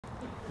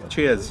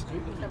Cheers.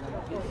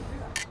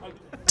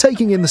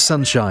 Taking in the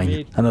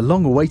sunshine and a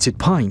long-awaited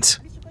pint,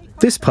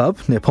 this pub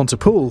near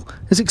Pontypool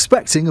is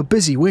expecting a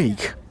busy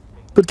week.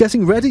 But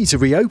getting ready to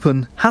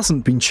reopen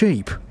hasn't been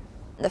cheap.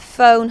 The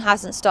phone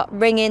hasn't stopped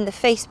ringing, the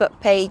Facebook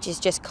page is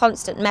just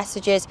constant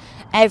messages.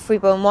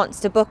 Everyone wants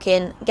to book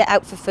in, get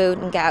out for food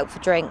and get out for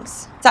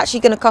drinks. It's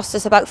actually going to cost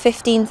us about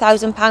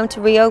 £15,000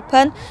 to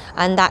reopen,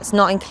 and that's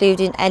not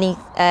including any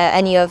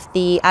of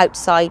the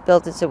outside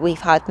buildings that we've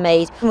had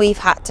made. We've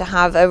had to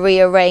have a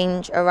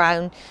rearrange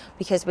around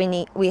because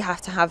we have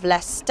to have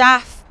less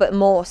staff but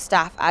more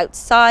staff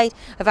outside.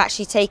 I've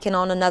actually taken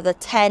on another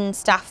 10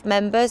 staff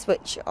members,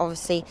 which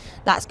obviously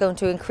that's going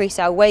to increase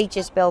our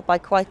wages bill by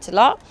quite a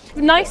lot.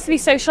 Nice to be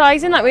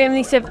socialising, like we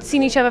only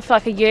seen each other for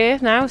like a year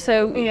now,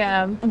 so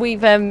yeah,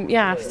 we've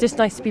it's just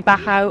nice to be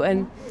back out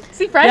and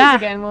see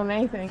friends again more than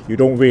anything. You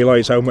don't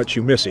realise how much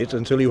you miss it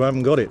until you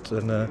haven't got it,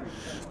 and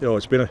you know,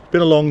 it's been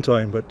a long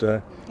time, but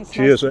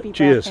cheers, nice to be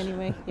cheers. Back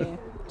anyway. Yeah,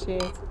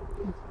 cheers.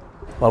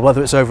 Well,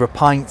 whether it's over a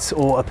pint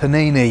or a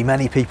panini,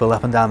 many people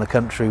up and down the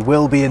country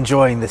will be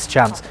enjoying this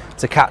chance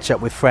to catch up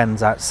with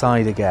friends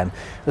outside again.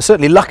 We're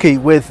certainly lucky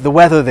with the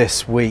weather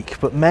this week,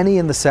 but many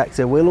in the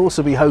sector will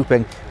also be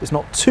hoping it's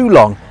not too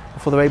long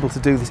before they're able to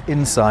do this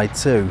inside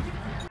too.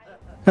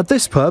 At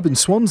this pub in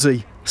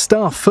Swansea,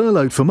 staff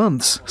furloughed for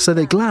months say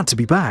they're glad to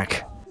be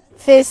back.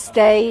 First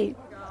day,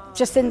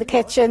 just in the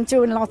kitchen,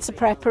 doing lots of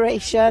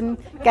preparation,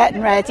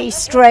 getting ready.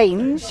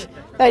 Strange,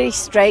 very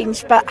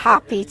strange, but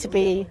happy to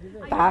be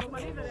back.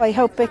 I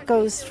hope it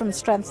goes from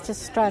strength to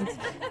strength.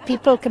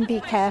 People can be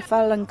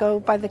careful and go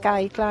by the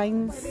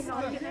guidelines,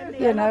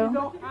 you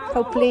know.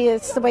 Hopefully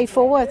it's the way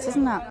forward,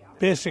 isn't it?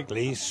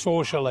 Basically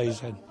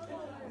socialising,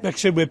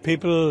 mixing with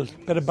people,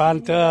 bit of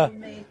banter,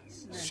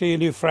 seeing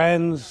new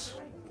friends,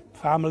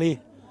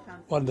 family,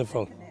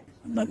 wonderful.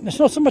 It's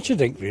not so much a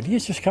drink really,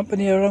 it's just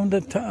company around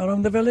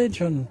the village,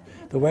 and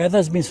the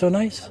weather's been so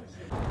nice.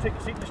 Take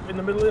a seat just in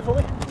the middle there for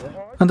me.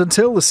 And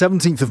until the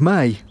 17th of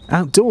May,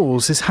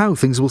 outdoors is how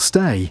things will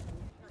stay.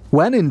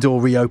 When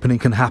indoor reopening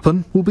can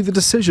happen will be the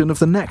decision of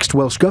the next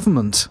Welsh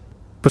Government.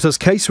 But as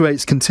case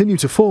rates continue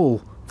to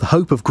fall, the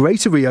hope of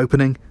greater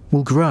reopening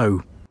will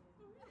grow.